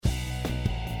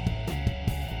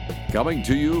Coming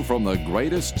to you from the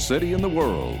greatest city in the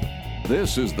world,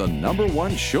 this is the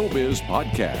 #1 showbiz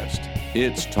podcast.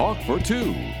 It's Talk for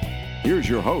Two. Here's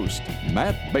your host,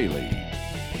 Matt Bailey.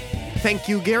 Thank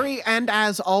you, Gary, and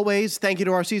as always, thank you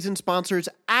to our season sponsors,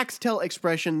 Axtel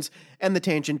Expressions and the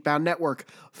Tangent Bound Network.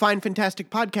 Find fantastic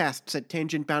podcasts at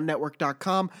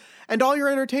tangentboundnetwork.com, and all your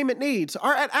entertainment needs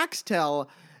are at axtel.com.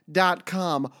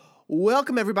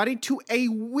 Welcome, everybody, to a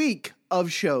week of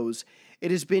shows. It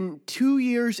has been 2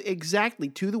 years exactly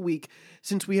to the week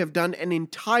since we have done an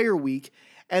entire week,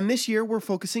 and this year we're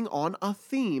focusing on a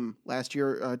theme. Last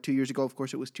year, 2 years ago, of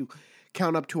course, it was to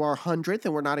count up to our 100th,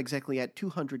 and we're not exactly at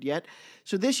 200 yet.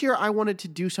 So this year I wanted to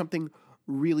do something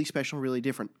really special, really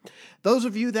different. Those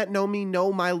of you that know me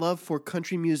know my love for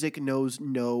country music knows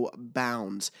no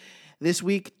bounds. This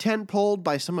week, tentpoled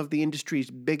by some of the industry's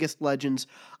biggest legends,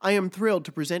 I am thrilled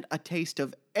to present a taste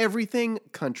of everything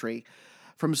country.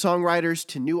 From songwriters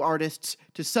to new artists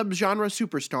to subgenre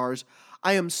superstars,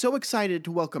 I am so excited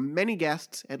to welcome many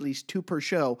guests, at least 2 per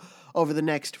show, over the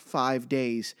next 5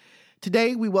 days.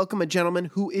 Today, we welcome a gentleman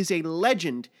who is a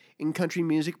legend in country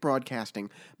music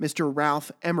broadcasting. Mr.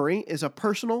 Ralph Emery is a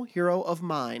personal hero of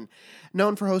mine.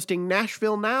 Known for hosting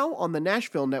Nashville Now on the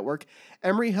Nashville Network,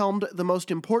 Emery helmed the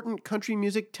most important country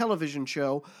music television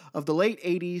show of the late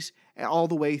 80s all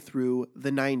the way through the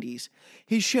 90s.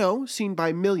 His show, seen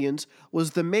by millions,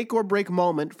 was the make-or-break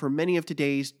moment for many of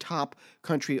today's top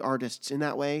country artists. In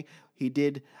that way, he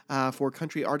did for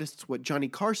country artists what Johnny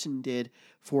Carson did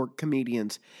for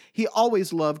comedians. He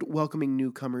always loved welcoming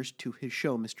newcomers to his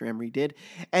show, Mr. Emery did,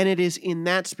 and it is in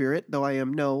that spirit, though I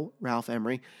am no Ralph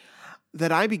Emery,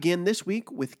 that I begin this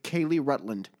week with Kaylee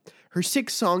Rutland. Her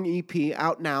 6-song EP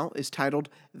out now is titled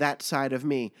That Side of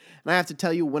Me. And I have to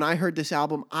tell you, when I heard this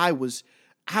album, I was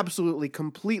absolutely,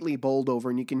 completely bowled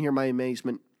over, and you can hear my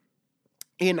amazement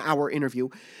in our interview.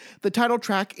 The title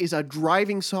track is a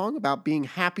driving song about being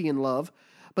happy in love,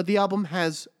 but the album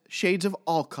has shades of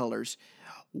all colors.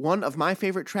 One of my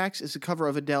favorite tracks is a cover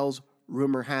of Adele's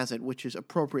Rumor Has It, which is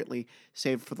appropriately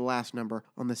saved for the last number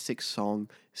on the 6-song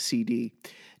CD.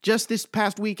 Just this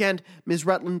past weekend, Ms.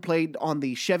 Rutland played on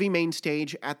the Chevy main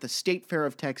stage at the State Fair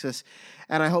of Texas,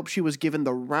 and I hope she was given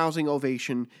the rousing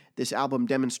ovation this album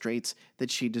demonstrates that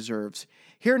she deserves.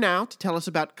 Here now to tell us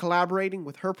about collaborating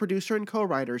with her producer and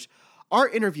co-writers, our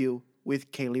interview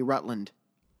with Kaylee Rutland.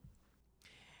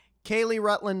 Kaylee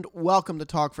Rutland, welcome to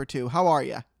Talk for Two. How are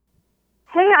you?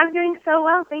 Hey, I'm doing so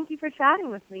well. Thank you for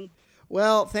chatting with me.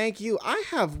 Well, thank you. I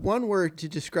have one word to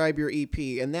describe your EP,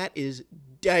 and that is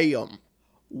damn.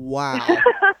 Wow.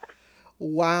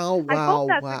 Wow. I hope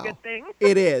that's a good thing.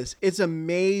 It is. It's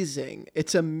amazing.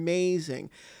 It's amazing.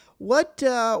 What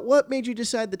made you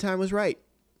decide the time was right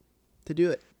to do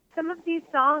it? Some of these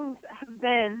songs have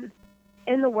been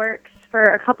in the works for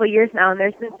a couple of years now, and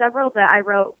there's been several that I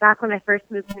wrote back when I first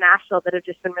moved to Nashville that have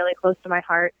just been really close to my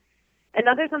heart. And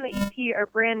others on the EP are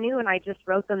brand new, and I just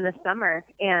wrote them this summer.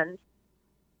 And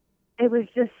it was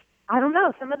just, I don't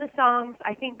know, some of the songs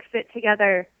I think fit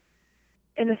together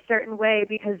in a certain way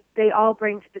because they all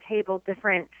bring to the table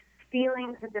different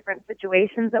feelings and different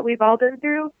situations that we've all been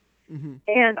through. Mm-hmm.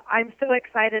 And I'm so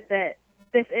excited that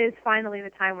this is finally the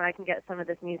time when I can get some of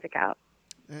this music out.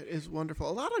 That is wonderful.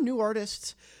 A lot of new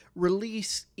artists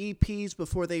release EPs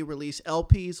before they release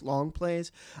LPs, long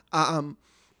plays.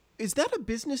 Is that a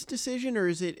business decision, or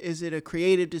is it a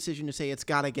creative decision to say it's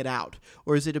got to get out,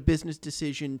 or is it a business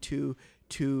decision to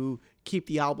keep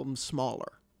the album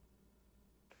smaller?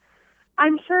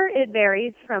 I'm sure it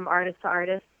varies from artist to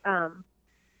artist.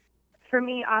 For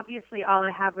me, obviously, all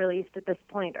I have released at this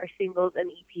point are singles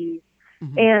and EPs,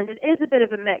 mm-hmm. and it is a bit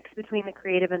of a mix between the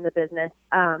creative and the business.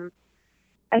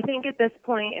 I think at this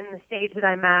point in the stage that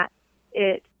I'm at,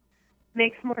 it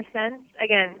makes more sense,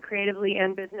 again, creatively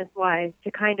and business-wise,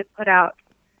 to kind of put out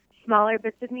smaller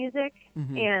bits of music.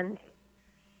 Mm-hmm. And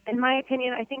in my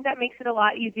opinion, I think that makes it a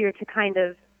lot easier to kind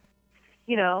of,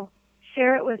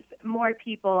 share it with more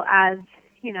people as,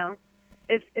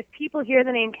 if people hear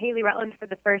the name Kaylee Rutland for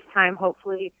the first time,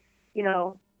 hopefully,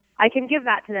 I can give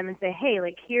that to them and say, hey,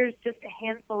 here's just a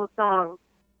handful of songs.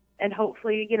 And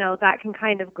hopefully, that can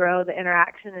kind of grow the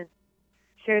interaction and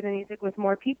share the music with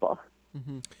more people.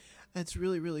 Mm-hmm. That's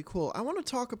really, really cool. I want to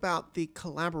talk about the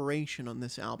collaboration on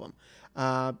this album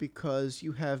because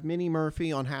you have Minnie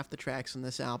Murphy on half the tracks on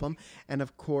this album. And,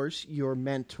 of course, your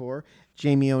mentor,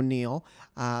 Jamie O'Neill,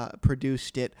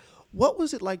 produced it. What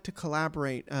was it like to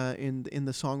collaborate in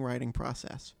the songwriting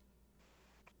process?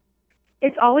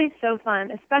 It's always so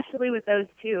fun, especially with those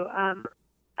two.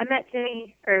 I met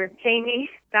Jamie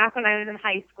back when I was in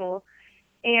high school,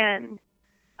 and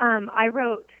I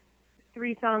wrote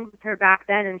 3 songs with her back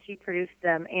then, and she produced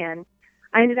them. And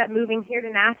I ended up moving here to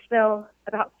Nashville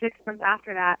about 6 months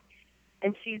after that,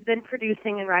 and she's been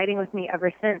producing and writing with me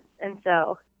ever since. And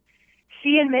so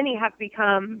she and Minnie have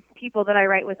become people that I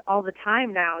write with all the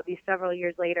time now, these several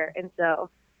years later. And so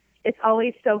it's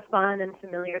always so fun and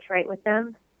familiar to write with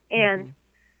them. And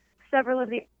several of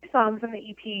the songs on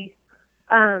the EP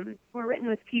were written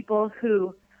with people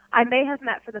who I may have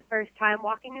met for the first time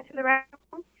walking into the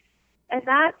room. And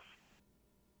that's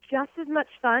just as much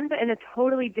fun, but in a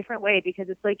totally different way, because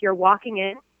it's like you're walking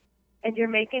in and you're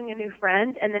making a new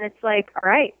friend, and then it's like, all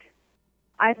right,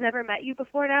 I've never met you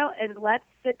before now, and let's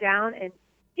sit down and,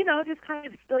 you know, just kind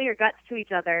of spill your guts to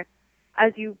each other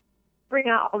as you bring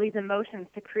out all these emotions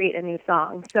to create a new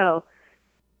song. So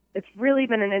it's really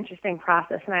been an interesting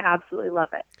process, and I absolutely love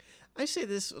it. I say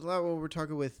this a lot when we're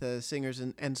talking with singers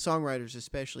and songwriters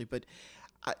especially, but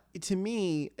to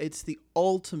me, it's the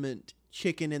ultimate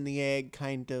chicken and the egg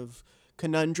kind of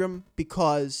conundrum,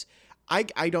 because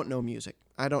I don't know music.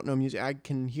 I don't know music. I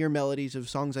can hear melodies of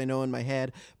songs I know in my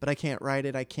head, but I can't write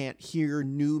it. I can't hear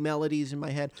new melodies in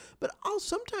my head. But I'll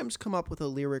sometimes come up with a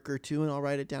lyric or two, and I'll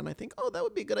write it down. I think, oh, that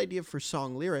would be a good idea for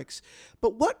song lyrics.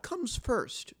 But what comes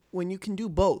first when you can do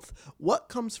both? What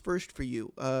comes first for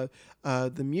you?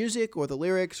 The music or the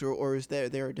lyrics, or is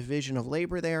there a division of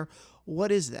labor there?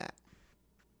 What is that?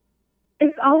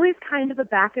 It's always kind of a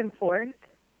back and forth.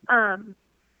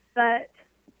 But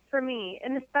for me,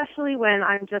 and especially when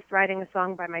I'm just writing a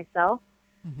song by myself,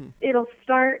 it'll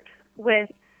start with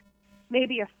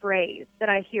maybe a phrase that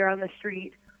I hear on the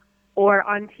street or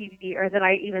on TV, or that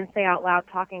I even say out loud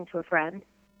talking to a friend.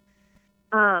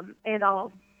 And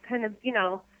I'll kind of, you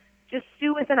know, just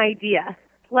stew with an idea,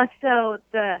 less so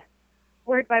the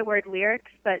word-by-word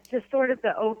lyrics, but just sort of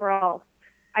the overall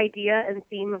idea and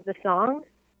theme of the song.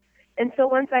 And so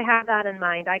once I have that in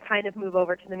mind, I kind of move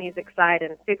over to the music side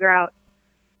and figure out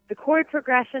the chord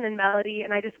progression and melody,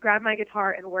 and I just grab my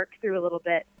guitar and work through a little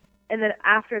bit. And then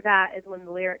after that is when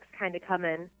the lyrics kind of come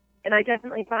in. And I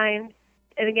definitely find,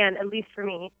 and again, at least for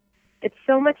me, it's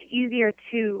so much easier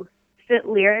to fit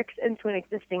lyrics into an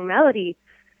existing melody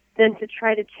than to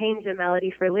try to change a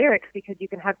melody for lyrics, because you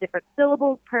can have different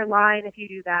syllables per line if you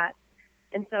do that.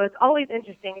 And so it's always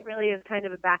interesting. It really is kind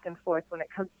of a back and forth when it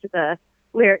comes to the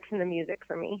lyrics and the music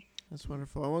for me. That's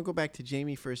wonderful. I want to go back to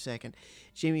Jamie for a second.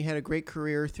 Jamie had a great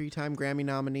career, 3-time Grammy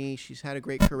nominee. She's had a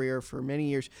great career for many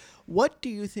years. What do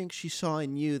you think she saw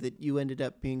in you that you ended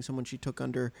up being someone she took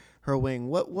under her wing?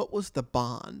 What was the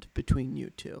bond between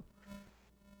you two?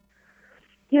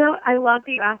 You know, I love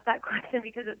that you asked that question,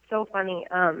 because it's so funny.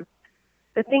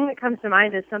 The thing that comes to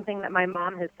mind is something that my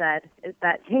mom has said, is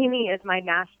that Jamie is my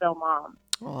Nashville mom.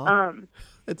 Aw,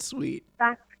 that's sweet.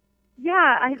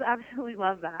 Yeah, I absolutely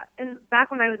love that. And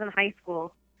back when I was in high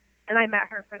school and I met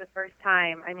her for the first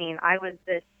time, I mean, I was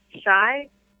this shy,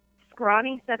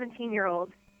 scrawny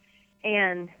 17-year-old,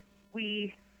 and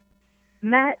we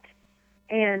met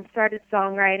and started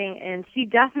songwriting, and she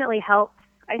definitely helped,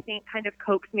 I think, kind of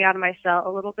coax me out of my shell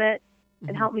a little bit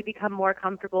and help me become more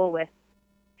comfortable with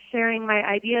sharing my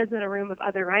ideas in a room of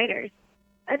other writers.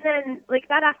 And then, like,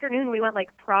 that afternoon, we went,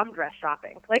 like, prom dress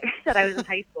shopping. Like I said, I was in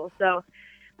high school, so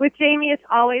with Jamie, it's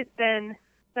always been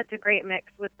such a great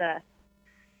mix with the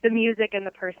music and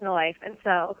the personal life. And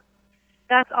so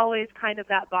that's always kind of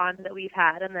that bond that we've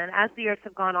had. And then as the years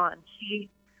have gone on,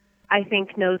 she, I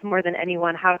think, knows more than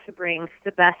anyone how to bring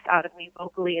the best out of me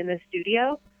vocally in the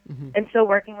studio. And so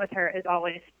working with her is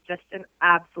always just an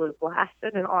absolute blast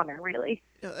and an honor, really.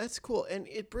 Yeah, that's cool. And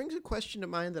it brings a question to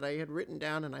mind that I had written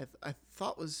down, and I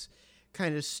thought was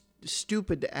kind of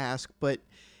stupid to ask, but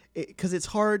because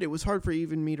it was hard for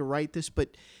even me to write this,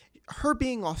 but her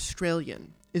being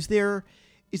Australian, is there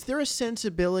a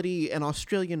sensibility, an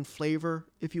Australian flavor,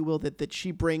 if you will, that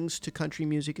she brings to country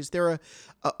music? Is there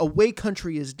a way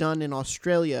country is done in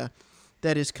Australia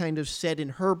that is kind of set in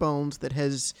her bones that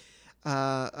has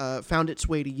found its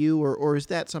way to you, or is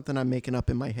that something I'm making up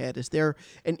in my head? Is there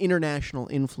an international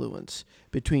influence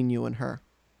between you and her?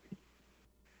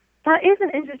 That is an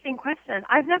interesting question.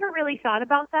 I've never really thought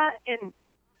about that, and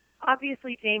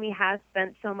obviously Jamie has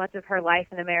spent so much of her life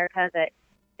in America that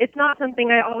it's not something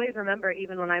I always remember,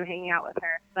 even when I'm hanging out with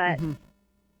her. But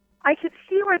I could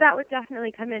see where that would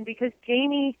definitely come in, because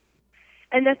Jamie,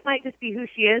 and this might just be who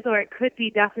she is, or it could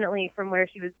be definitely from where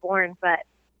she was born, but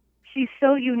she's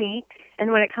so unique.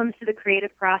 And when it comes to the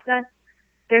creative process,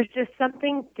 there's just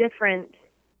something different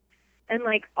and,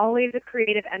 like, always a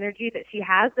creative energy that she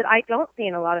has that I don't see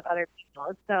in a lot of other people.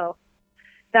 And so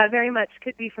that very much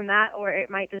could be from that, or it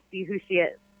might just be who she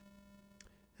is.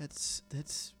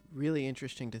 That's really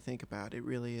interesting to think about. It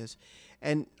really is.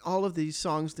 and all of these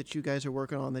songs that you guys are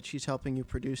working on that she's helping you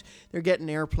produce, they're getting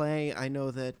airplay. I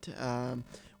know that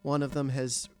one of them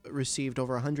has received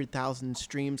over 100,000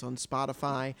 streams on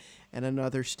Spotify, and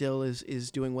another still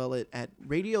is doing well at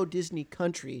Radio Disney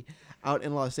Country out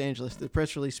in Los Angeles. The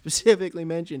press release specifically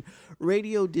mentioned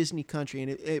Radio Disney Country,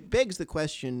 and it begs the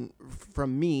question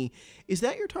from me: is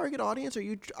that your target audience? Are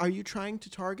you trying to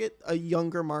target a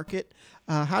younger market?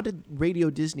 How did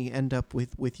Radio Disney end up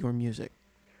with your music?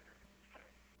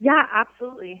 Yeah,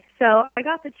 absolutely. So I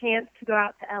got the chance to go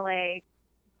out to LA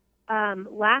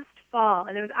last fall,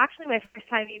 and it was actually my first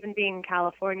time even being in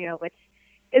California, which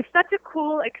is such a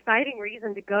cool, exciting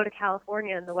reason to go to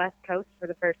California and the West Coast for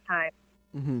the first time.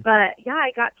 Mm-hmm. But yeah,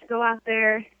 I got to go out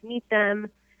there, meet them,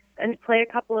 and play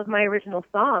a couple of my original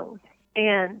songs.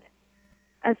 And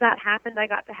as that happened, I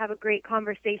got to have a great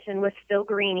conversation with Phil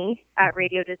Guarini at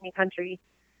Radio Disney Country,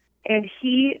 and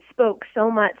he spoke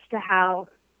so much to how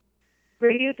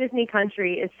Radio Disney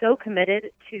Country is so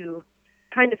committed to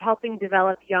kind of helping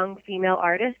develop young female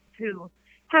artists who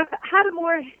have had a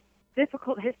more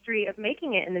difficult history of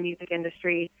making it in the music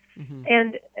industry. Mm-hmm.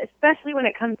 And especially when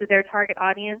it comes to their target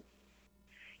audience,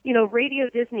 you know, Radio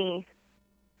Disney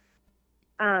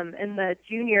in the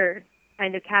junior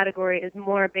kind of category is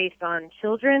more based on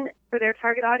children for their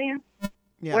target audience,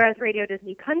 whereas Radio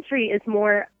Disney Country is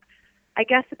more, I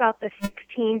guess, about the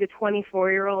 16 to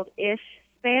 24-year-old-ish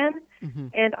span. Mm-hmm.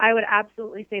 And I would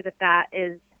absolutely say that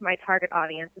is my target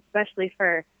audience, especially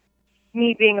for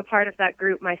me being a part of that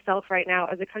group myself right now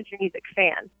as a country music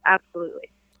fan.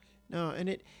 Absolutely. No, and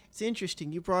it's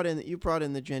interesting. You brought in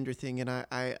the gender thing, and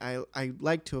I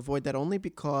like to avoid that only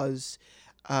because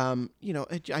I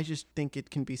just think it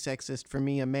can be sexist for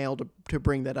me, a male, to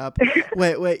bring that up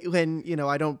when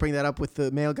I don't bring that up with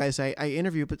the male guys I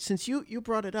interview. But since you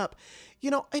brought it up,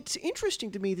 it's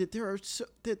interesting to me that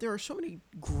there are so many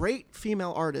great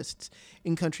female artists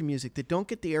in country music that don't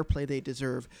get the airplay they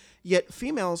deserve. Yet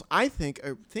females, I think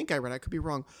I read, I could be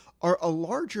wrong, are a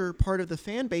larger part of the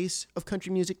fan base of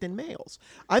country music than males.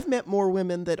 I've met more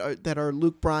women that are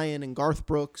Luke Bryan and Garth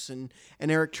Brooks and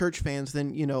Eric Church fans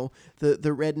than the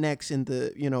rednecks in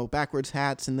the backwards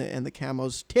hats and the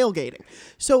camos tailgating.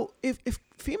 So if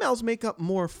females make up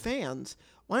more fans,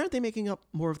 why aren't they making up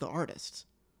more of the artists?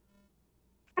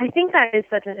 I think that is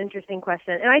such an interesting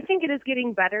question, and I think it is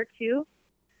getting better too.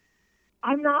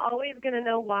 I'm not always going to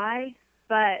know why,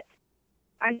 but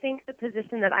I think the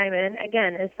position that I'm in,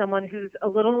 again, as someone who's a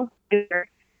little bigger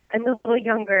and a little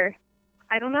younger,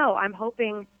 I don't know. I'm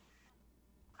hoping,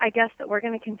 I guess, that we're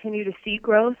going to continue to see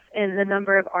growth in the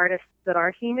number of artists that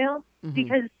are female. Mm-hmm.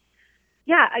 Because,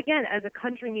 yeah, again, as a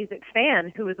country music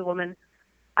fan who is a woman,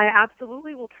 I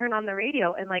absolutely will turn on the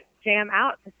radio and, jam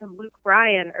out to some Luke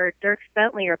Bryan or Dierks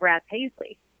Bentley or Brad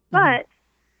Paisley. Mm-hmm. But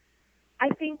I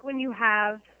think when you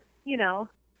have,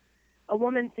 a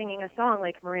woman singing a song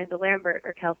like Miranda Lambert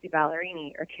or Kelsea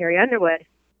Ballerini or Carrie Underwood,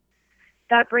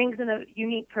 that brings in a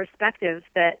unique perspective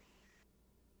that,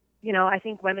 I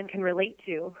think women can relate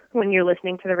to when you're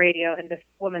listening to the radio and this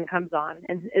woman comes on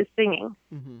and is singing.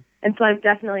 Mm-hmm. And so I'm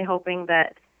definitely hoping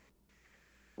that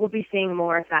we'll be seeing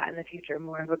more of that in the future,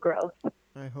 more of a growth.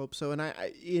 I hope so. And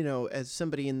I as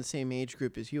somebody in the same age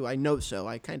group as you, I know so.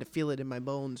 I kind of feel it in my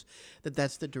bones that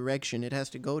that's the direction it has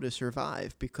to go to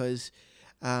survive, because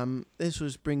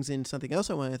this brings in something else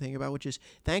I want to think about, which is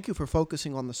thank you for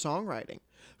focusing on the songwriting,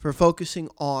 for focusing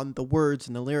on the words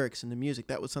and the lyrics and the music.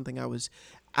 That was something I was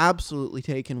absolutely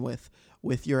taken with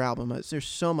your album. There's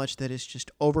so much that is just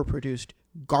overproduced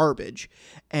garbage,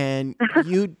 and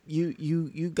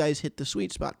you guys hit the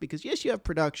sweet spot, because yes, you have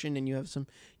production and you have some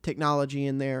technology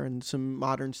in there and some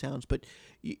modern sounds, but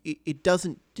it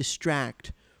doesn't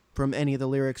distract from any of the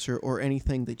lyrics or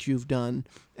anything that you've done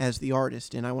as the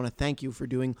artist. And I want to thank you for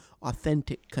doing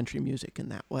authentic country music in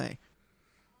that way.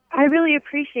 I really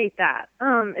appreciate that.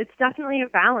 It's definitely a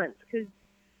balance, because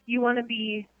you want to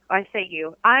be,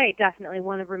 I definitely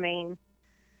want to remain,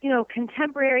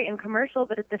 contemporary and commercial,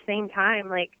 but at the same time,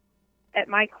 at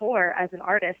my core as an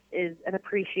artist is an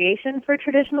appreciation for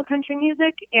traditional country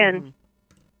music. And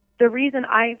the reason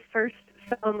I first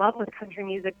fell in love with country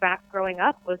music back growing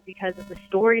up was because of the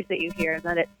stories that you hear, and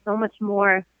that it's so much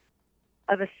more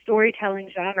of a storytelling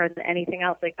genre than anything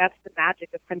else. That's the magic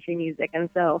of country music. And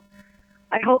so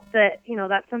I hope that,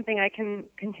 that's something I can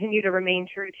continue to remain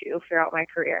true to throughout my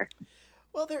career.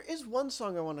 Well, there is one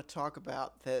song I want to talk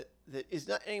about that is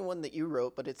not anyone that you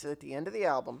wrote, but it's at the end of the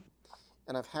album,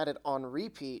 and I've had it on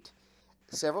repeat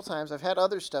several times. I've had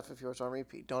other stuff of yours on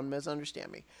repeat. Don't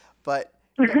misunderstand me. But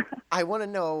I want to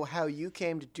know how you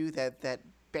came to do that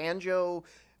banjo,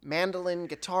 mandolin,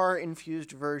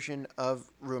 guitar-infused version of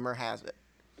Rumor Has It.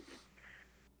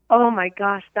 Oh my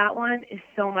gosh, that one is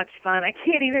so much fun. I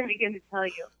can't even begin to tell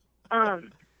you.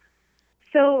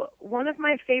 So one of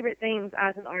my favorite things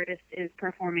as an artist is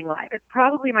performing live. It's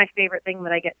probably my favorite thing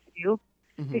that I get to do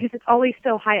because it's always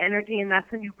so high energy, and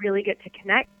that's when you really get to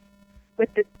connect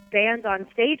with the band on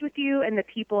stage with you and the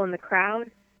people in the crowd.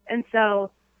 And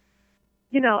so,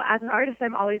 you know, as an artist,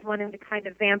 I'm always wanting to kind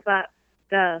of vamp up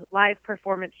the live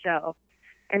performance show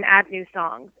and add new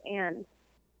songs. And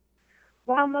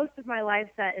while most of my live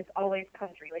set is always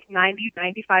country, like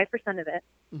 95% of it,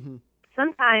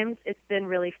 sometimes it's been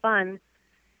really fun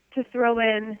to throw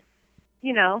in,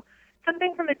 you know,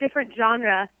 something from a different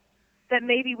genre that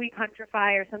maybe we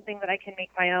countrify or something that I can make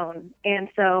my own. And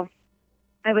so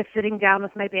I was sitting down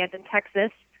with my band in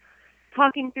Texas,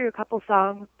 talking through a couple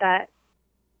songs that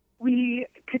we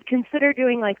could consider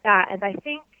doing like that. And I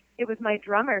think it was my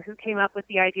drummer who came up with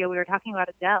the idea. We were talking about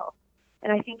Adele.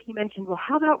 And I think he mentioned, well,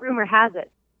 how about Rumor Has It?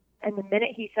 And the minute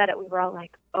he said it, we were all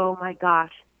like, oh my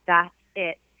gosh, that's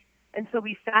it. And so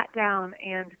we sat down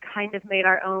and kind of made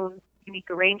our own unique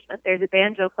arrangement. There's a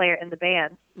banjo player in the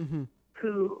band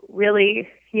who really,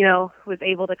 you know, was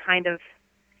able to kind of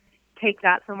take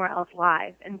that somewhere else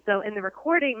live. And so in the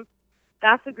recording,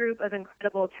 that's a group of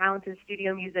incredible, talented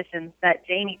studio musicians that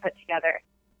Janie put together.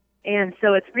 And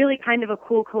so it's really kind of a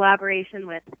cool collaboration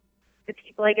with the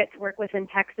people I get to work with in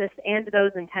Texas and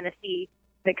those in Tennessee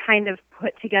that kind of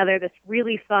put together this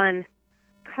really fun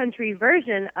country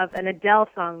version of an Adele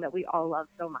song that we all love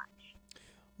so much.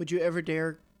 Would you ever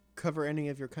dare cover any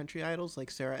of your country idols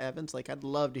like Sarah Evans? Like, I'd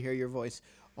love to hear your voice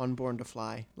on Born to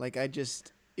Fly. Like, I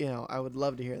just, you know, I would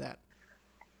love to hear that.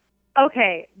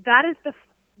 Okay, that is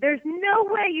there's no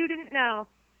way you didn't know.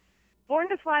 Born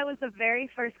to Fly was the very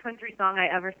first country song I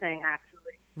ever sang,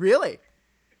 actually. Really?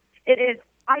 It is.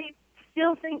 I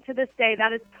still think to this day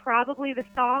that is probably the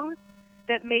song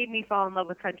that made me fall in love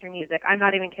with country music. I'm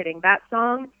not even kidding. That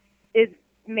song is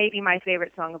maybe my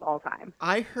favorite song of all time.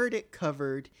 I heard it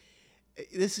covered.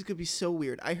 This is going to be so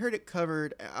weird. I heard it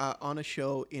covered on a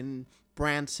show in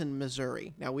Branson,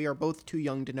 Missouri. Now, we are both too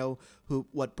young to know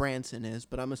what Branson is,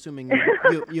 but I'm assuming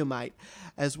you might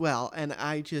as well. And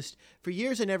I just, for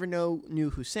years, I never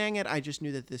knew who sang it. I just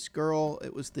knew that this girl,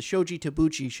 it was the Shoji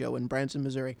Tabuchi show in Branson,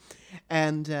 Missouri.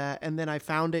 And then I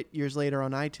found it years later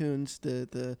on iTunes,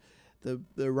 the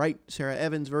right Sarah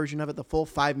Evans version of it, the full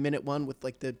 5-minute one with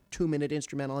like the 2-minute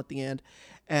instrumental at the end.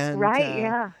 And,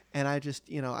 yeah. And I just,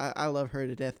 you know, I love her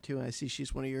to death too. And I see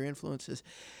she's one of your influences.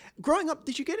 Growing up,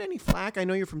 did you get any flack? I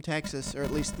know you're from Texas, or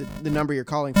at least the number you're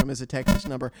calling from is a Texas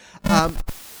number.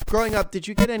 Growing up, did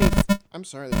you get any, I'm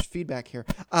sorry, there's feedback here.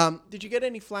 Did you get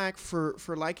any flack for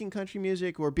liking country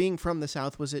music, or being from the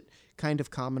South? Was it kind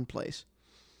of commonplace?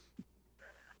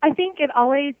 I think it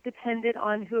always depended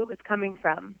on who it was coming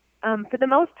from. For the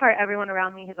most part, everyone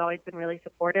around me has always been really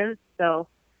supportive. So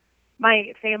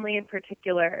my family in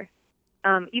particular,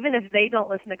 even if they don't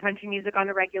listen to country music on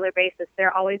a regular basis,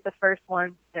 they're always the first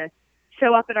ones to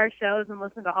show up at our shows and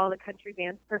listen to all the country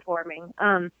bands performing.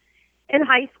 In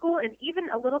high school, and even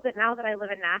a little bit now that I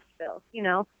live in Nashville, you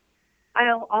know,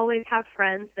 I'll always have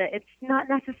friends that it's not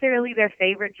necessarily their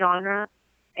favorite genre.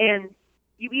 And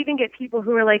you even get people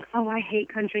who are like, oh, I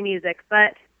hate country music.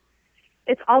 But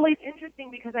it's always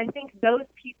interesting because I think those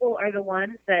people are the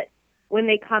ones that when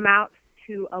they come out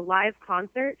to a live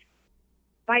concert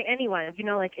by anyone, you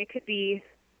know, like it could be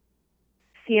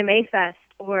CMA Fest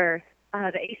or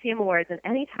the ACM Awards, and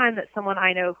any time that someone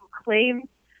I know who claims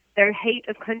their hate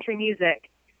of country music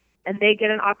and they get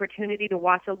an opportunity to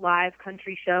watch a live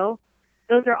country show,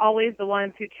 those are always the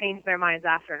ones who change their minds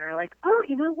after and are like, oh,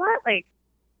 you know what? Like,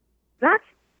 that's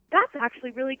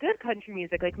actually really good country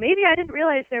music. Like, maybe I didn't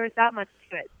realize there was that much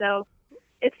to it. So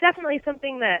it's definitely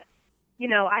something that, you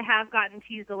know, I have gotten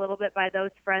teased a little bit by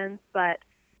those friends, but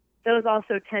those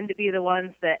also tend to be the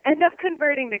ones that end up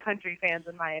converting to country fans,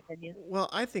 in my opinion. Well,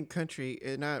 I think country,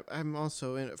 and I'm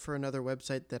also for another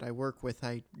website that I work with,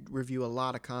 I review a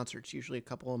lot of concerts, usually a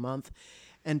couple a month.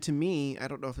 And to me, I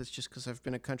don't know if it's just because I've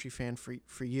been a country fan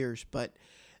for years, but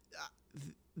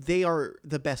they are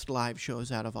the best live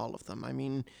shows out of all of them. I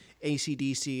mean,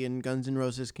 AC/DC and Guns N'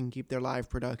 Roses can keep their live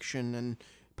production and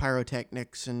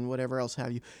pyrotechnics and whatever else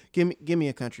have you. Give me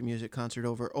a country music concert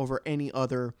over any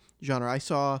other genre. I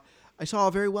saw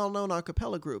a very well-known a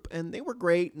cappella group, and they were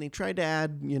great, and they tried to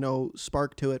add, you know,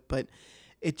 spark to it, but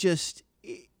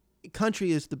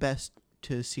country is the best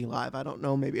to see live. I don't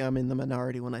know, maybe I'm in the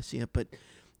minority when I see it, but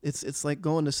it's like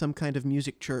going to some kind of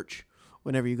music church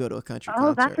whenever you go to a country concert.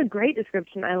 Oh, that's a great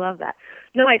description. I love that.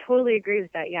 No, I totally agree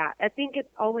with that. Yeah, I think it's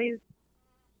always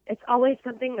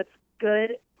something that's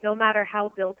good, no matter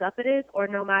how built up it is or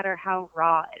no matter how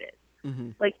raw it is.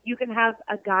 Mm-hmm. Like, you can have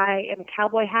a guy in a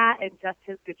cowboy hat and just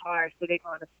his guitar sitting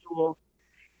on a stool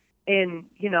in,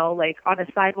 you know, like on a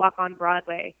sidewalk on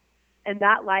Broadway. And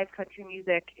that live country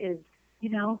music is, you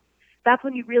know, that's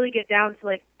when you really get down to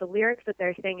like the lyrics that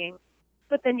they're singing.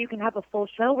 But then you can have a full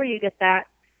show where you get that,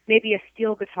 maybe a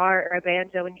steel guitar or a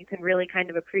banjo, and you can really kind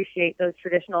of appreciate those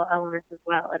traditional elements as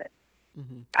well.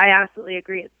 And I absolutely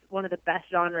agree. It's one of the best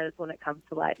genres when it comes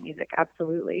to live music.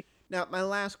 Absolutely. Now, my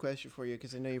last question for you,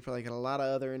 because I know you've probably got a lot of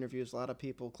other interviews, a lot of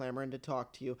people clamoring to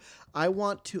talk to you. I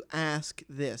want to ask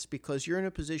this, because you're in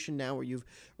a position now where you've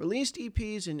released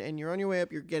EPs and you're on your way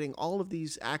up. You're getting all of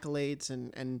these accolades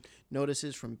and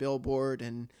notices from Billboard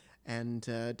and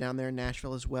down there in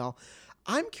Nashville as well.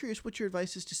 I'm curious what your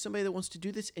advice is to somebody that wants to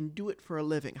do this and do it for a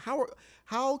living.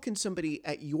 How can somebody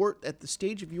at the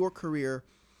stage of your career,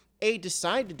 A,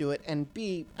 decide to do it, and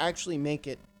B, actually make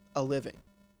it a living?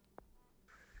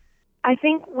 I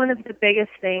think one of the biggest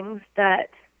things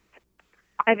that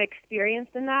I've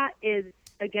experienced in that is,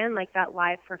 again, like that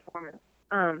live performance.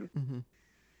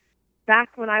 Back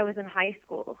when I was in high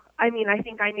school, I mean, I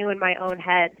think I knew in my own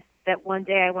head that one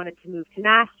day I wanted to move to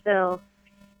Nashville,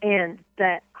 and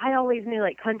that I always knew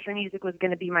like country music was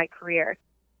going to be my career.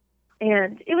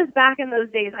 And it was back in those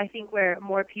days, I think, where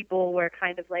more people were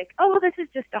kind of like, oh, well, this is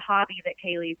just a hobby that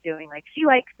Kaylee's doing. Like, she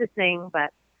likes to sing,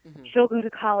 but she'll go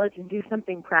to college and do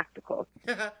something practical.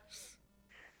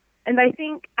 And I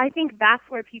think that's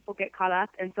where people get caught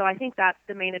up. And so I think that's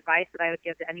the main advice that I would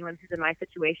give to anyone who's in my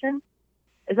situation,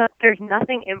 is that there's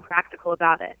nothing impractical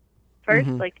about it. First,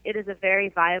 like, it is a very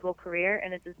viable career,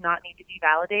 and it does not need to be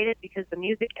validated, because the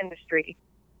music industry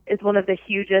is one of the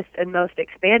hugest and most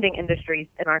expanding industries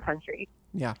in our country.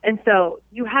 Yeah. And so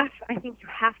I think you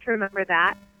have to remember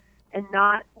that, and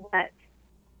not let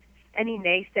any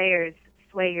naysayers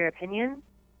sway your opinion.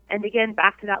 And again,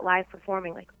 back to that live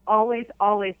performing, like, always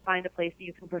find a place that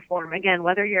you can perform. Again,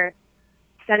 whether you're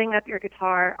setting up your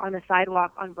guitar on a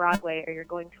sidewalk on Broadway, or you're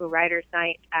going to a writer's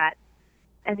night at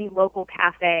any local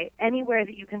cafe, anywhere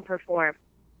that you can perform,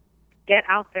 get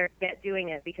out there, get doing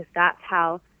it, because that's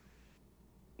how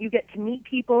you get to meet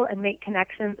people and make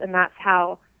connections, and that's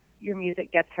how your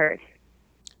music gets heard.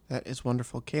 That is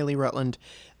wonderful. Kaylee Rutland,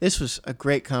 this was a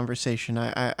great conversation.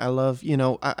 I love,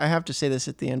 I have to say this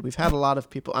at the end. We've had a lot of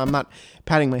people, I'm not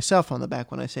patting myself on the back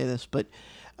when I say this, but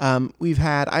we've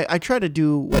had, I try to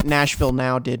do what Nashville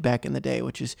Now did back in the day,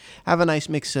 which is have a nice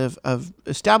mix of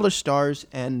established stars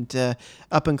and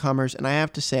up-and-comers. And I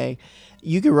have to say,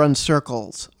 you can run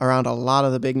circles around a lot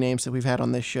of the big names that we've had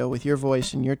on this show with your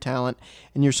voice and your talent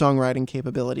and your songwriting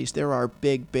capabilities. There are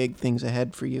big, big things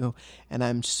ahead for you. And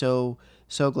I'm so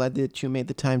glad that you made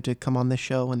the time to come on this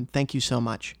show. And thank you so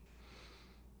much.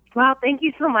 Well, thank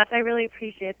you so much. I really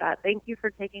appreciate that. Thank you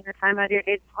for taking the time out of your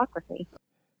day to talk with me.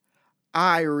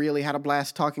 I really had a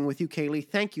blast talking with you, Kaylee.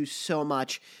 Thank you so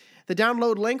much. The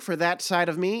download link for That Side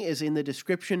of Me is in the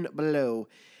description below.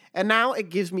 And now it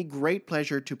gives me great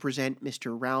pleasure to present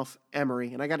Mr. Ralph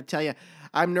Emery. And I got to tell you,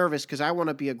 I'm nervous because I want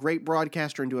to be a great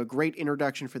broadcaster and do a great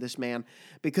introduction for this man.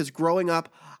 Because growing up,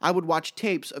 I would watch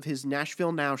tapes of his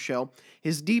Nashville Now show,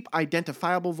 his deep,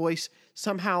 identifiable voice,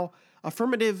 somehow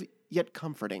affirmative yet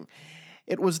comforting.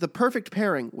 It was the perfect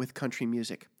pairing with country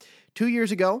music. 2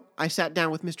 years ago, I sat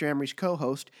down with Mr. Emery's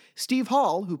co-host, Steve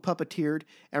Hall, who puppeteered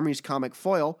Emery's comic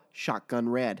foil, Shotgun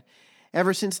Red.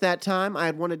 Ever since that time, I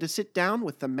had wanted to sit down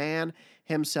with the man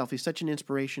himself. He's such an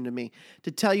inspiration to me.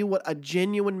 To tell you what a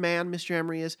genuine man Mr.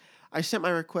 Emery is, I sent my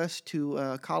request to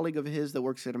a colleague of his that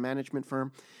works at a management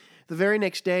firm. The very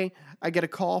next day, I get a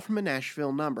call from a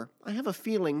Nashville number. I have a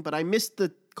feeling, but I missed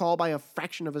the call by a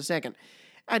fraction of a second.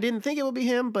 I didn't think it would be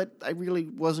him, but I really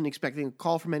wasn't expecting a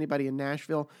call from anybody in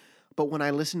Nashville. But when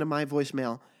I listened to my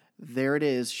voicemail, there it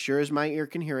is, sure as my ear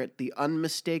can hear it, the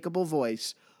unmistakable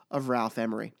voice of Ralph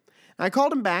Emery. I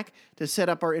called him back to set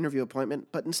up our interview appointment,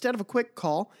 but instead of a quick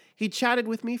call, he chatted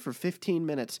with me for 15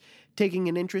 minutes, taking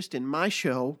an interest in my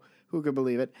show, who could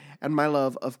believe it, and my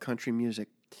love of country music.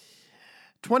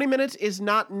 20 minutes is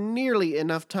not nearly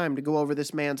enough time to go over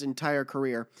this man's entire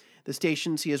career, the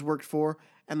stations he has worked for,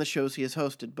 and the shows he has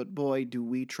hosted, but boy, do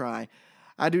we try.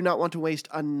 I do not want to waste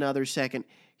another second.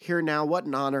 Here now, what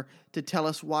an honor to tell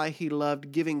us why he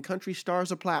loved giving country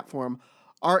stars a platform,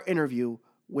 our interview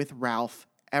with Ralph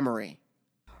Emery.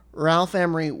 Ralph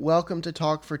Emery, welcome to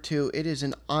Talk for Two. It is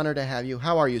an honor to have you.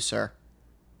 How are you, sir?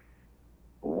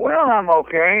 Well, I'm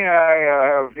okay. I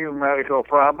have a few medical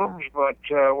problems, but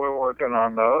we're working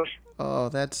on those.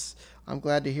 Oh, I'm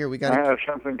glad to hear. I have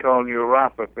something called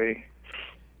neuropathy.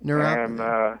 Neuropathy.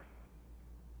 And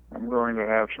I'm going to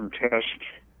have some tests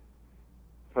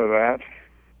for that.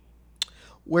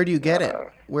 Where do you get it?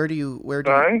 Where do you?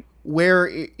 Sorry? Where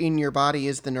in your body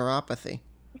is the neuropathy?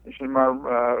 It's in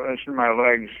my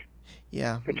legs,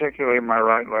 Yeah. particularly my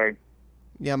right leg.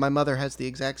 Yeah, my mother has the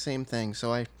exact same thing,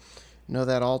 so I know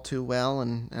that all too well,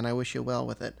 and I wish you well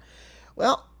with it.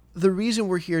 Well, the reason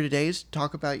we're here today is to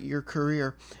talk about your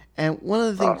career. And one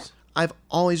of the things I've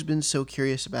always been so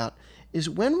curious about is,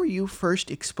 when were you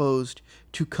first exposed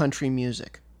to country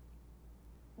music?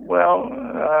 Well,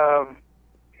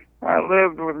 I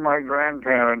lived with my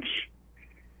grandparents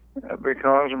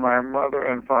because my mother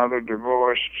and father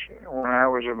divorced when I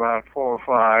was about 4 or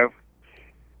 5.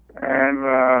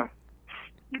 And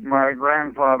my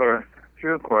grandfather,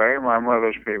 Fuquay, my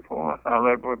mother's people, I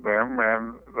lived with them,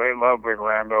 and they loved the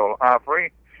Grand Ole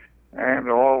Opry and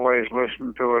always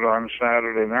listened to it on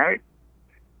Saturday night.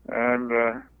 And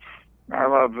I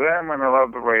love them, and I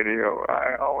love the radio.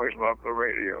 I always loved the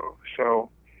radio. So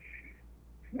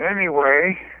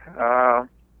anyway, I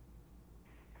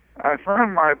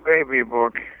found my baby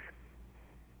book,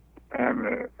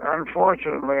 and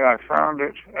unfortunately I found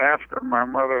it after my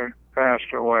mother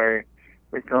passed away,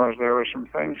 because there were some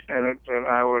things in it that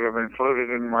I would have included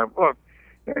in my book,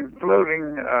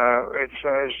 including, it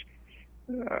says,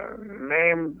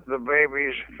 name the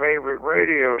baby's favorite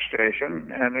radio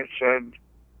station, and it said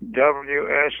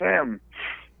WSM.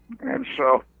 And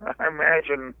so I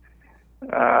imagine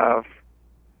I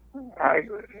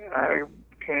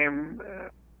came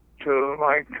to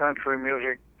like country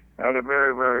music at a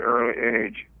very, very early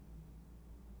age.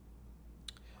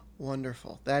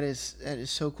 Wonderful. That is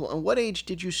so cool. And what age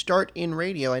did you start in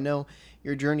radio? I know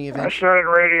your journey I eventually. started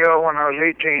radio when I was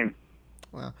 18.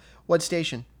 Wow. What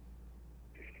station?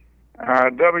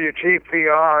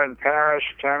 WTPR in Paris,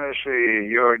 Tennessee,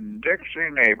 your Dixie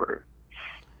neighbor.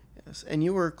 Yes. And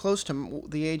you were close to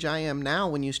the age I am now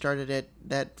when you started at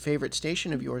that favorite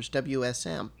station of yours,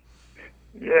 WSM.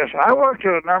 Yes, I worked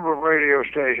at a number of radio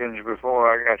stations before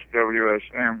I got to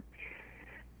WSM.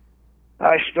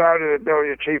 I started at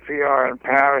WTPR in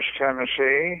Paris,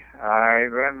 Tennessee. I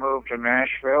then moved to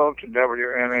Nashville to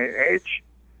WNAH.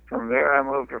 From there, I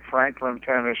moved to Franklin,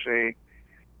 Tennessee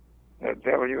at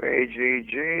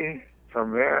WAGG.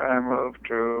 From there, I moved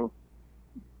to,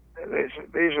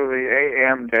 these are the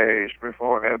AM days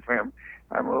before FM.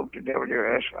 I moved to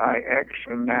WSIX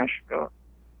in Nashville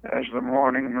as the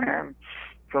morning man.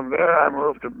 From there, I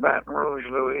moved to Baton Rouge,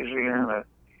 Louisiana.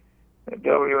 At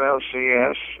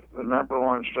WLCS, the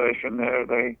 #1 station there,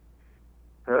 they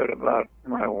heard about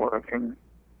my work and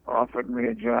offered me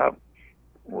a job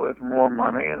with more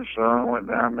money, and so I went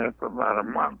down there for about a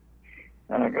month.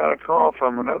 And I got a call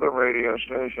from another radio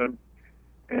station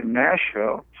in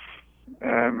Nashville,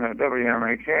 and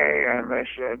WMAK, and they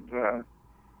said,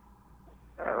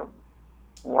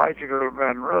 why'd you go to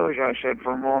Baton Rouge? I said,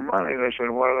 for more money. They said,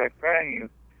 what are they paying you?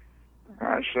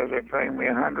 I said, they're paying me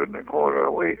 $125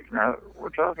 a week. Now, we're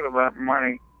talking about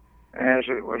money as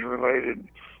it was related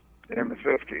in the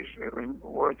 50s. It was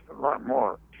worth a lot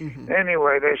more. Mm-hmm.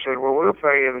 Anyway, they said, well, we'll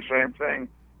pay you the same thing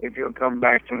if you'll come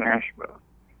back to Nashville.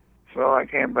 So I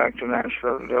came back to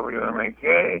Nashville to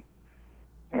WMAK,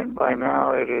 and by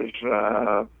now it is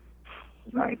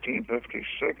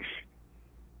 1956,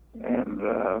 and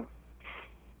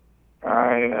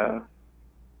I'm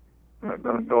not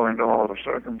going to go into all the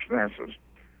circumstances,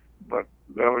 but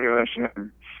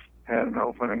WSM had an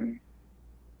opening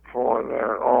for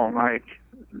their all-night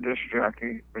disc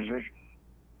jockey position.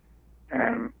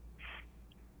 And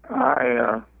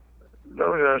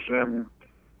WSM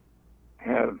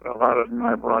had a lot of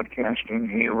my broadcasting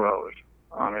heroes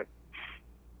on it.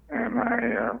 And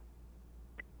I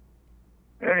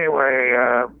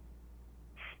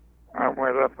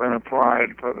went up and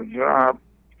applied for the job.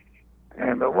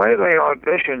 And the way they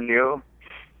audition you,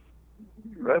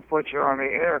 they put you on the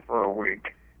air for a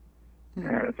week.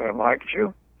 And if they liked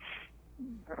you,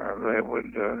 they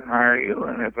would hire you.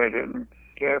 And if they didn't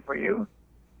care for you,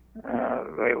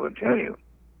 they would tell you.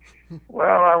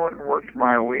 Well, I went and worked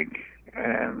my week,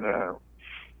 and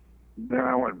then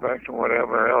I went back to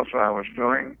whatever else I was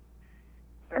doing.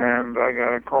 And I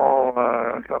got a call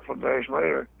a couple of days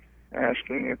later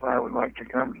asking if I would like to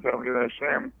come to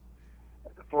WSM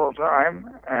full time,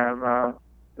 and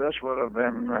this would have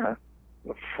been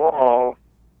the fall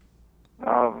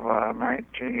of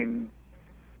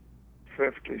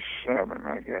 1957,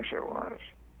 I guess it was.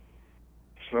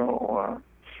 So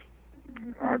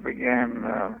I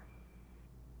began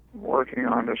working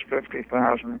on this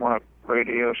 50,000 watt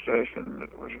radio station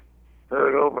that was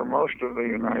heard over most of the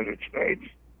United States,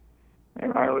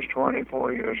 and I was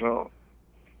 24 years old.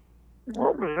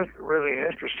 What was really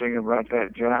interesting about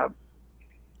that job,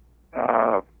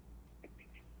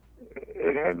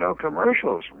 it had no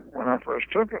commercials when I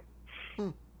first took it.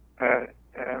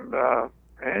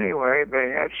 Anyway, they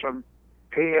had some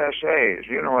PSAs.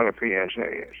 You know what a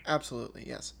PSA is? Absolutely,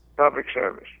 yes. Public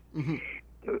service. Mm-hmm.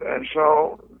 And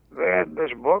so they had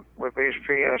this book with these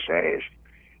PSAs,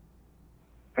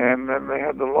 and then they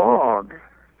had the log,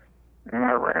 and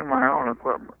I ran my own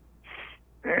equipment.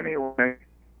 Anyway,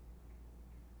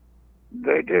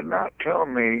 they did not tell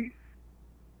me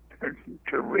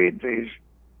to read these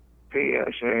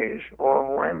PSAs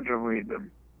or when to read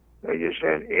them. They just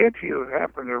said, if you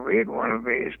happen to read one of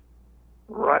these,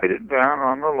 write it down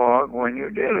on the log when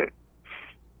you did it.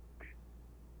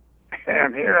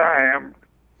 And here I am,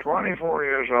 24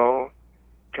 years old,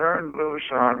 turned loose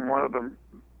on one of the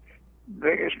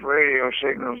biggest radio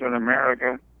signals in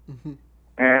America, Mm-hmm.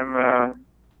 and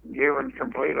given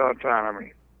complete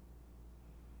autonomy.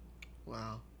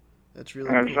 Wow, that's really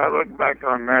And cool. as I look back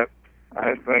on that,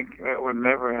 I think that would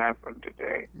never happen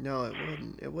today. No, it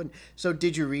wouldn't. It wouldn't. So,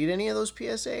 did you read any of those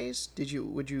PSAs?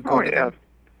 Would you go Oh to yeah, them?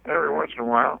 every once in a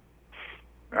while,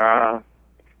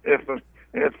 if the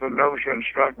notion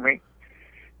struck me,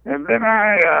 and then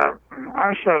I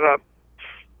set up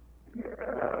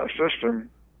a system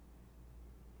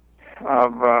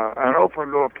of an open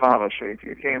door policy. If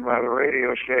you came by the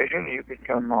radio station, you could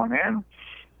come on in,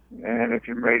 and if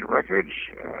you made records,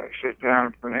 sit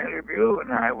down for an interview,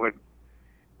 and I would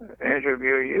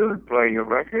interview you and play your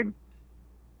record,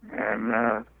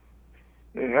 and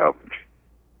it helped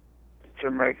to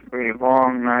make the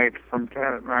long night from 10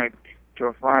 at night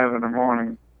till 5 in the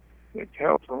morning. It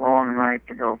helped the long night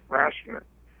to go faster,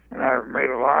 and I made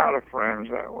a lot of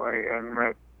friends that way,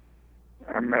 and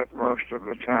I met most of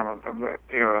the talent of that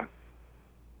era.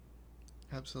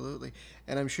 Absolutely.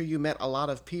 And I'm sure you met a lot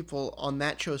of people on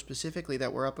that show specifically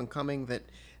that were up and coming that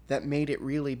made it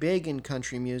really big in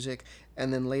country music,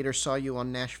 and then later saw you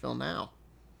on Nashville Now.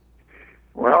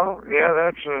 Well, yeah,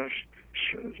 that's a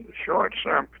short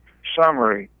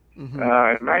summary. Mm-hmm.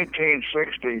 In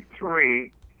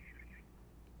 1963,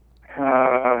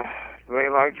 they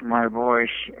liked my voice,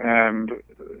 and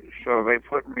so they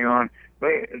put me on.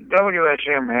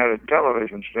 WSM had a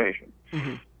television station,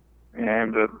 Mm-hmm.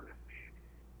 and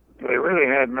they really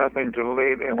had nothing to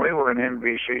lead, and we were an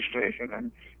NBC station,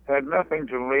 and had nothing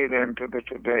to lead into the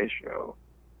Today Show.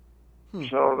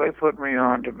 So they put me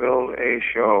on to build a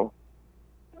show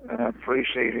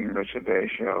preceding the Today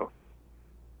Show,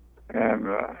 and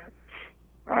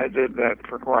I did that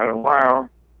for quite a while.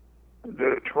 I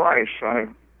did it twice. I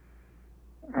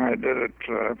did it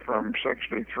from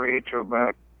 63 to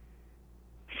about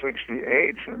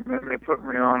 68, and then they put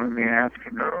me on in the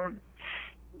afternoon,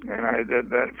 and I did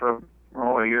that for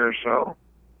a year or so.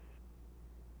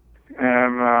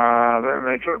 And then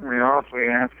they took me off the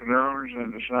afternoons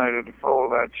and decided to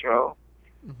fold that show,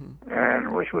 Mm-hmm.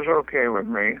 and which was okay with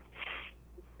me.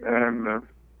 And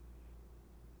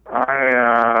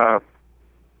I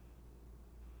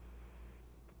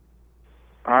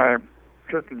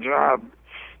took a job.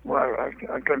 Well,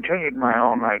 I continued my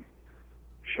all-night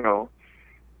show,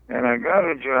 and I got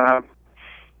a job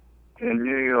in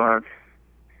New York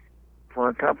for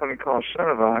a company called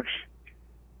Cinevox,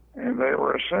 and they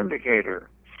were a syndicator.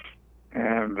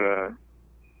 And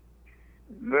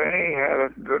they had a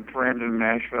good friend in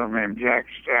Nashville named Jack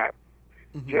Stapp.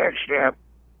 Mm-hmm. Jack Stapp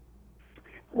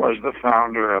was the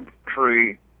founder of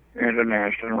Tree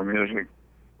International Music,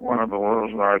 one of the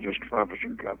world's largest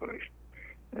publishing companies.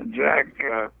 And Jack,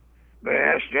 they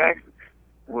asked Jack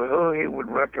who he would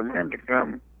recommend to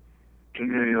come to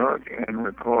New York and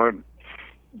record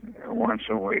once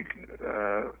a week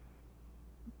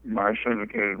my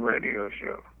syndicated radio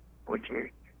show, which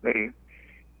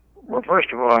well,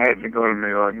 first of all, I had to go to New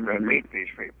York and then meet these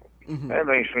people. Mm-hmm. And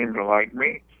they seemed to like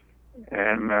me.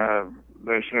 And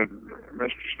they said,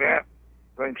 Mr. Stapp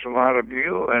thinks a lot of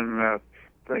you and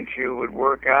thinks you would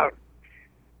work out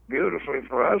beautifully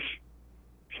for us,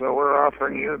 so we're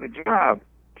offering you the job.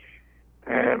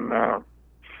 And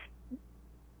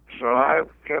so I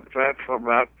kept that for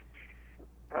about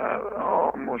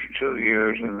almost 2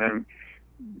 years, and then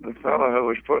the fellow who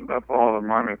was putting up all the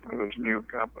money for this new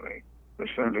company, the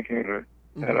syndicator,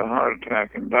 had a heart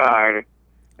attack and died,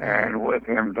 and with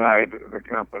him died the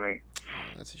company.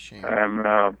 Oh, that's a shame. And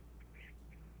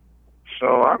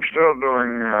so I'm still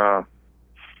doing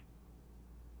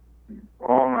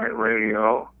all-night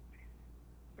radio,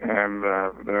 and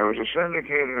there was a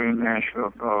syndicator in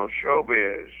Nashville called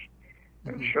Showbiz,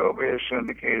 and Showbiz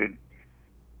syndicated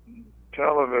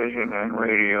television and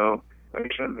radio,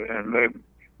 and they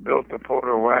built the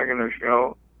Porter Wagoner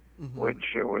Show,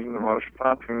 which was the most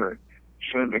popular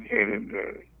syndicated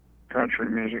country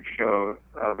music show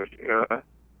of its era.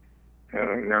 had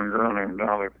a young girl named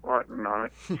Dolly Parton on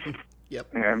it.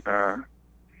 Yep. And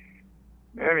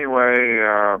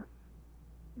anyway,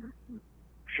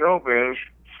 Showbiz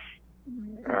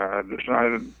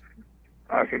decided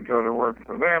I could go to work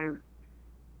for them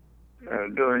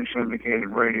doing syndicated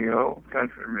radio,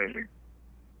 country music.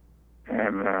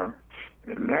 And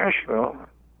in Nashville,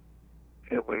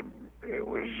 it was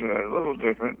a little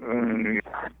different than in New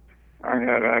York. I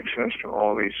had access to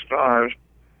all these stars,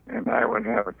 and I would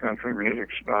have a country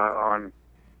music star on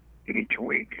each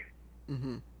week.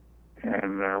 Mm-hmm.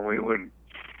 And we would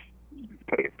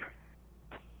tape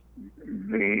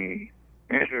the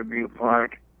interview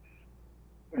part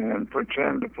and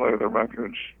pretend to play the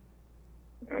records.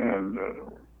 And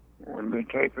when the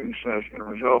taping session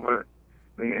was over,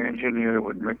 the engineer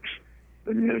would mix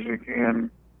the music in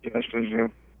just as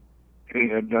if he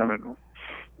had done it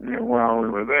while we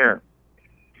were there.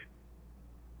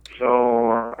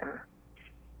 So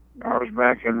I was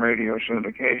back in radio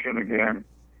syndication again,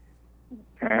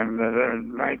 and then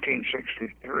in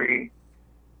 1963,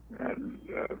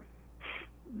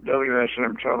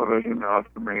 WSM Television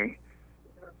offered me.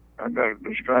 I got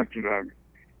distracted.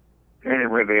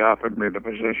 Anyway, they offered me the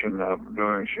position of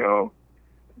doing a show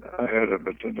ahead of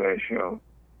the Today Show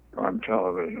on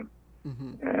television.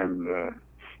 Mm-hmm. And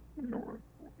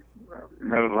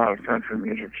met a lot of country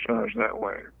music stars that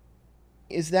way.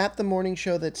 Is that the morning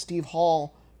show that Steve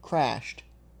Hall crashed?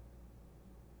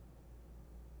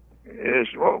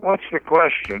 What's the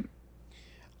question?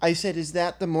 I said, is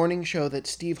that the morning show that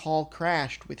Steve Hall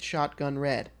crashed with Shotgun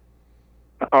Red?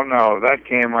 Oh no, that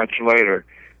came much later.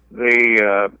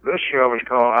 This show was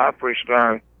called Opry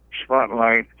Star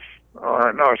Spotlight,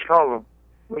 or no, it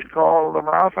was called the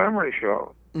Ralph Emery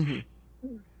Show. Mm-hmm.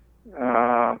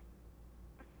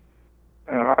 And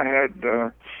I had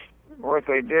what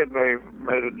they did. They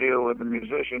made a deal with the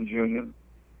Musicians Union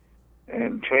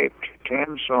and taped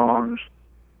 10 songs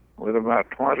with about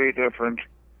 20 different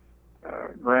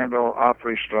Grand Ole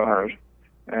Opry stars.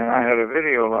 And I had a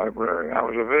video library. I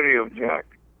was a video jack,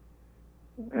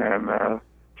 and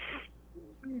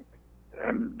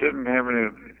didn't have any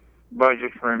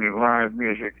budget for any live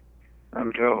music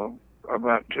until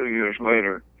about 2 years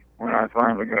later, when I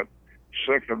finally got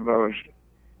sick of those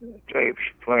tapes,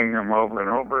 playing them over and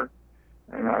over,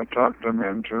 and I talked them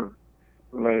into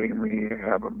letting me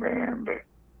have a band.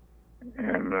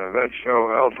 And that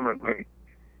show ultimately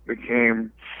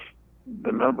became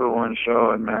the #1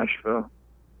 show in Nashville.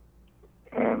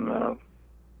 And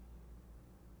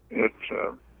it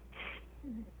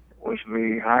was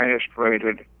the highest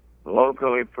rated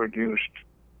locally produced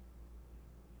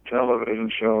television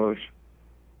shows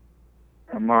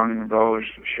among those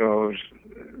shows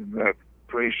that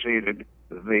preceded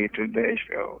the Today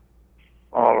Show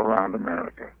all around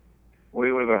America.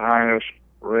 We were the highest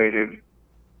rated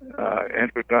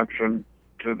introduction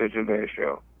to the Today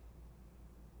Show.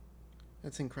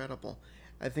 That's incredible.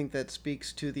 I think that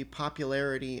speaks to the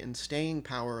popularity and staying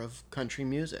power of country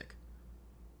music.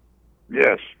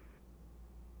 Yes.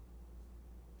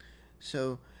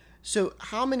 So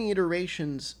how many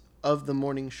iterations of the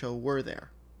morning show were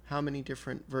there? How many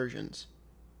different versions?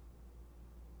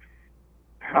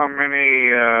 How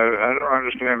many? I don't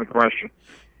understand the question.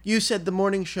 You said the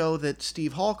morning show that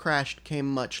Steve Hall crashed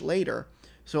came much later.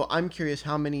 So I'm curious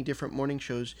how many different morning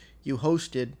shows you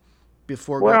hosted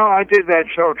before. Well, I did that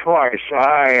show twice.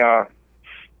 I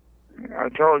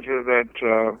told you that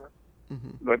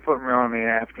they put me on the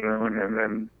afternoon, and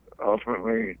then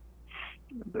ultimately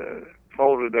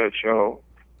folded that show.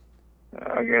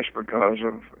 I guess because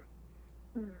of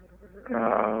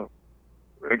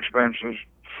expenses.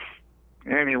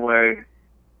 Anyway,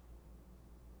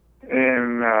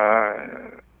 in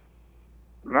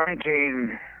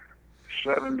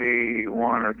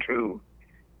 1971 or 2,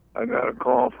 I got a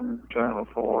call from Channel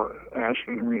 4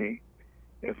 asking me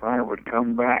if I would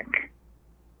come back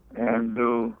and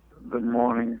do the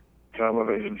morning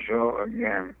television show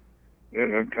again. It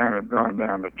had kind of gone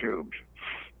down the tubes.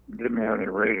 Didn't have any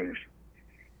ratings.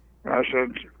 I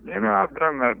said, I've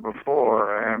done that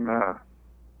before, and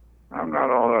I'm not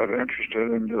all that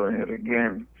interested in doing it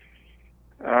again.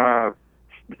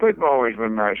 They've always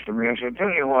been nice to me. I said, tell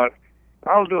you what,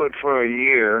 I'll do it for a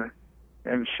year,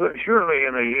 and surely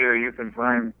in a year you can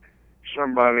find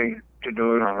somebody to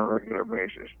do it on a regular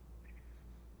basis.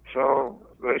 So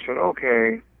they said,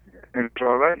 okay. And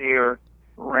so that year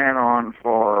ran on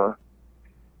for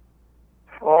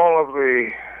all of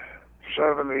the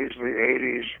 70s, the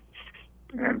 80s,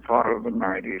 and part of the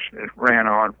 90s. It ran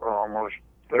on for almost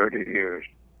 30 years.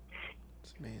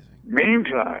 It's amazing.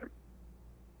 Meantime,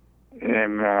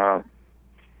 in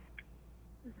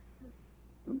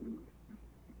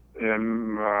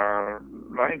in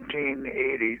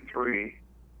 1983,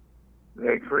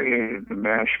 they created the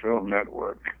Nashville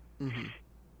Network. Mm-hmm.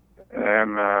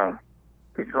 And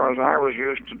because I was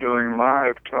used to doing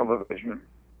live television,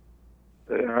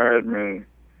 they hired me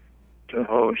to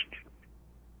host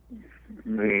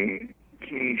the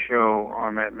key show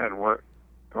on that network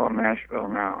called Nashville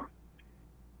Now.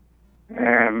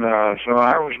 And so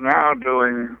I was now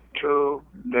doing 2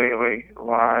 daily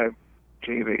live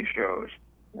TV shows,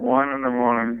 one in the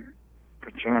morning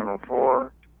for Channel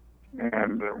 4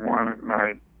 and one at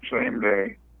night, same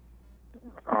day,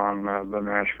 on the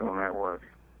Nashville Network.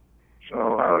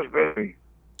 So I was busy.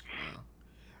 Wow.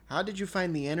 How did you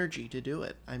find the energy to do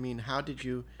it? I mean, how did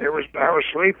you... I was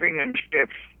sleeping in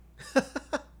shifts,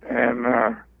 and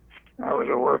I was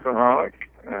a workaholic,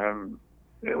 and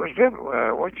it was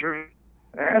difficult. What you're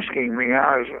asking me,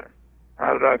 how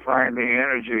did I find the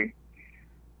energy?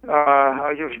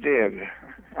 I just did.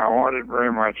 I wanted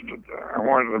very much. I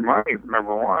wanted the money,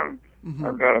 number one. Mm-hmm.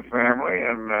 I've got a family,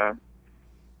 and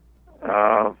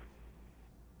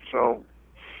so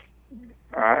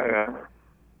I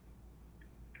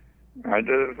did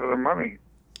it for the money.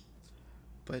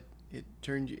 But it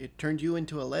turned you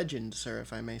into a legend, sir,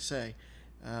 if I may say.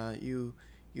 You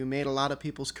made a lot of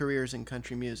people's careers in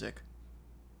country music.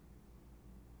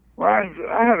 Well, I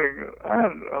had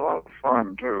a lot of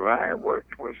fun too. I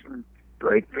worked with some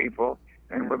great people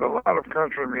and with a lot of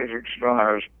country music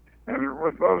stars. And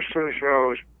with those 2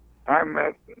 shows, I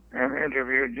met and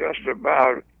interviewed just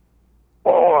about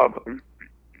all of them.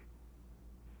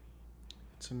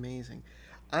 It's amazing.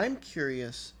 I'm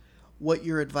curious what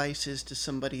your advice is to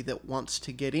somebody that wants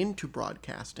to get into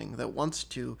broadcasting, that wants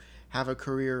to have a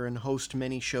career and host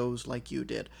many shows like you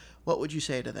did. What would you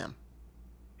say to them?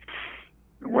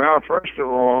 Well, first of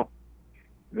all,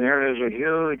 there is a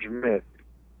huge myth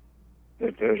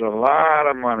that there's a lot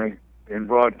of money in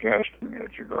broadcasting,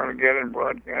 that you're going to get in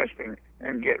broadcasting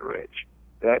and get rich.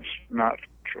 That's not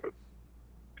true.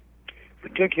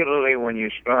 Particularly when you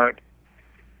start,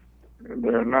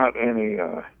 there are not any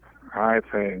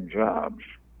high-paying jobs.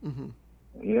 Mm-hmm.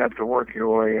 You have to work your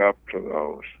way up to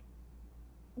those.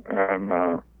 And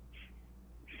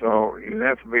so you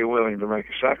have to be willing to make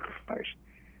a sacrifice.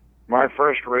 My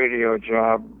first radio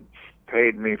job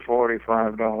paid me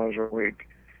 $45 a week,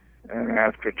 and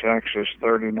after taxes,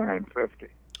 $39.50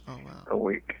 a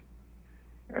week.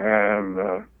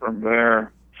 And from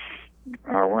there,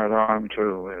 I went on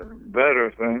to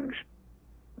better things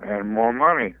and more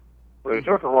money, but it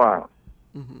took a while.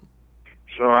 Mm-hmm.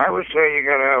 So I would say you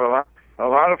got to have a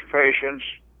lot of patience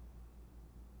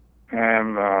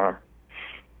and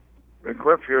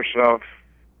equip yourself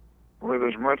with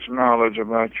as much knowledge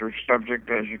about your subject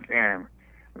as you can.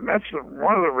 And that's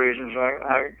one of the reasons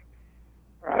I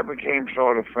became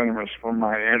sort of famous for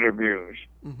my interviews.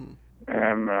 Mm-hmm.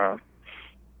 And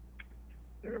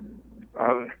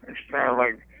it's kind of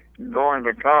like going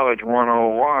to college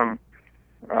 101,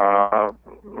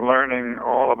 learning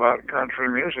all about country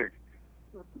music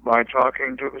by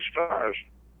talking to the stars.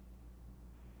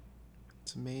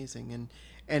 It's amazing.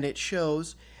 And it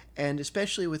shows, and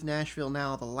especially with Nashville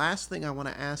Now, the last thing I want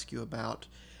to ask you about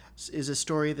is a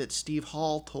story that Steve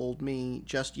Hall told me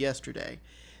just yesterday,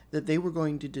 that they were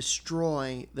going to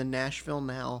destroy the Nashville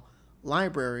Now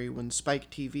library when Spike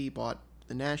TV bought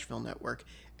the Nashville Network,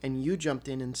 and you jumped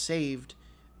in and saved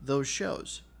those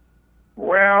shows.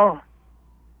 Well,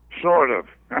 sort of.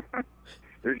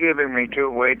 You're giving me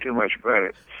way too much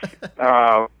credit.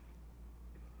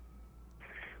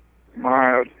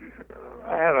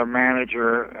 I had a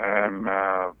manager, and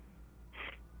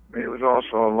he was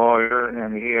also a lawyer,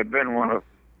 and he had been one of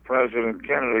President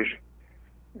Kennedy's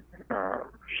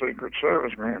Secret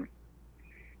Service men.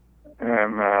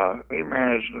 And he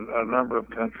managed a number of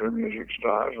country music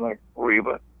stars, like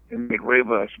Reba,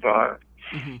 Reba Star,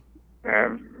 Mm-hmm.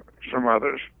 and some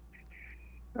others.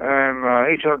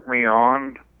 And he took me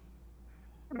on,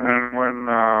 and when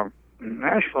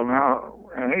Nashville Now,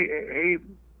 and he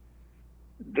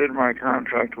did my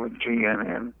contract with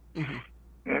TNN. Mm-hmm.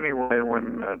 Anyway,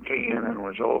 when TNN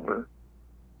was over,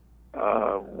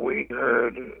 we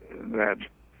heard that,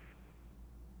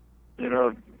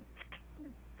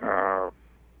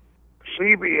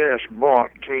 CBS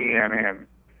bought TNN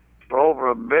for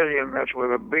over $1 billion, that's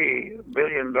with a B, $1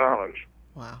 billion.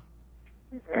 Wow.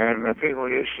 And the people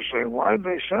used to say, why did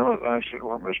they sell it? I said,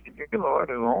 well, Mr. Gaylord,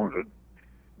 who owned it,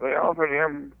 they offered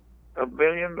him $1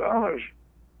 billion.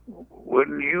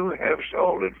 Wouldn't you have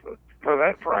sold it for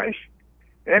that price?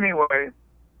 Anyway,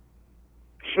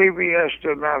 CBS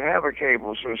did not have a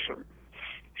cable system,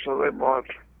 so they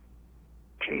bought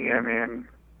TNN.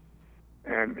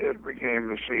 and it became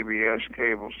the CBS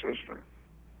cable system.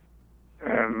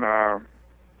 And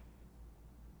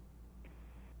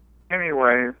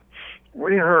anyway,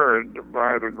 we heard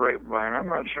by the grapevine, I'm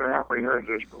not sure how we heard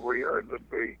this, but we heard that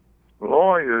the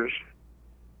lawyers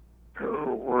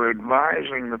who were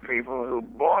advising the people who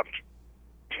bought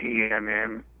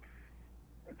TNN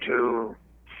to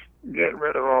get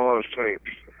rid of all those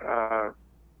tapes.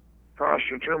 Cost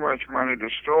you too much money to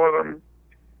store them,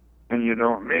 and you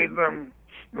don't need them.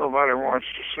 Nobody wants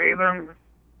to see them.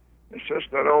 It's just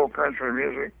that old country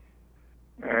music,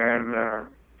 and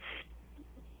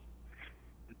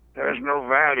there's no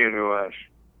value to us.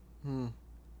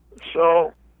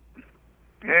 So,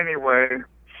 anyway,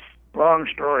 long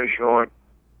story short,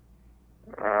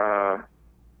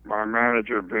 my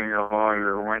manager, being a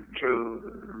lawyer, went to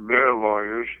their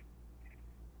lawyers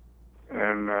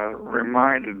and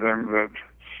reminded them that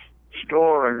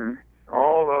storing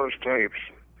all those tapes,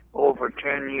 over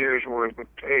 10 years worth of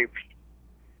tapes,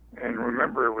 and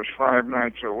remember it was 5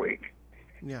 nights a week.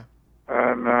 Yeah.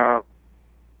 And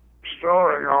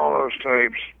storing all those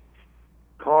tapes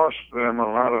cost them a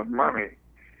lot of money.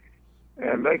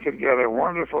 And they could get a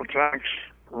wonderful tax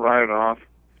write-off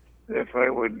if they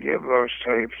would give those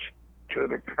tapes to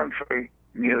the Country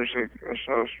Music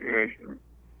Association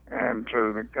and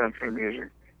to the Country Music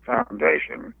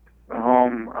Foundation, the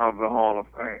home of the Hall of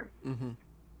Fame. Mm-hmm.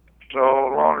 So,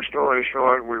 long story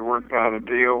short, we worked out a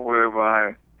deal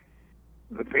whereby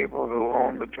the people who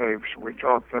owned the tapes, we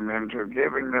talked them into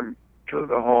giving them to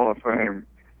the Hall of Fame,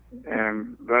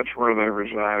 and that's where they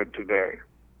reside today.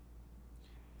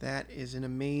 That is an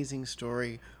amazing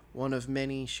story, one of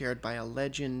many shared by a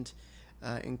legend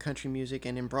in country music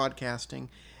and in broadcasting.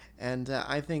 And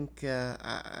I think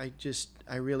I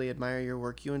really admire your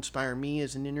work. You inspire me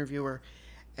as an interviewer,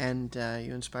 and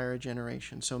you inspire a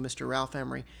generation. So, Mr. Ralph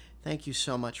Emery, thank you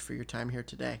so much for your time here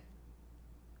today.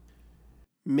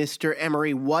 Mr.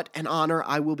 Emery, what an honor.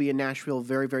 I will be in Nashville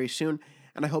very, very soon,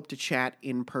 and I hope to chat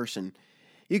in person.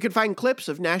 You can find clips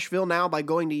of Nashville Now by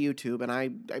going to YouTube, and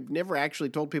I've never actually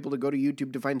told people to go to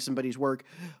YouTube to find somebody's work,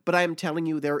 but I am telling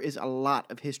you there is a lot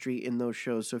of history in those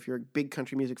shows. So if you're a big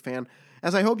country music fan,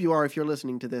 as I hope you are if you're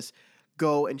listening to this,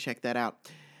 go and check that out.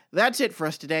 That's it for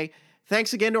us today.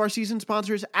 Thanks again to our season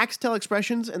sponsors, Axtel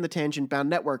Expressions and the Tangent Bound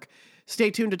Network.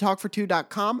 Stay tuned to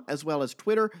talk4two.com, as well as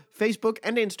Twitter, Facebook,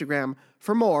 and Instagram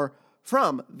for more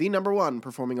from the #1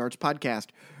 Performing Arts Podcast.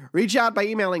 Reach out by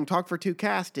emailing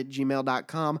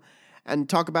talk42cast@gmail.com and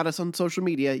talk about us on social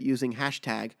media using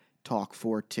hashtag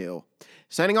talk42.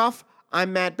 Signing off,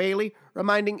 I'm Matt Bailey,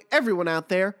 reminding everyone out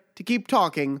there to keep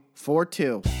talking for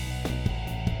two.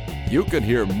 You can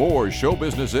hear more show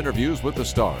business interviews with the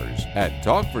stars at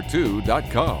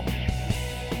talk4two.com.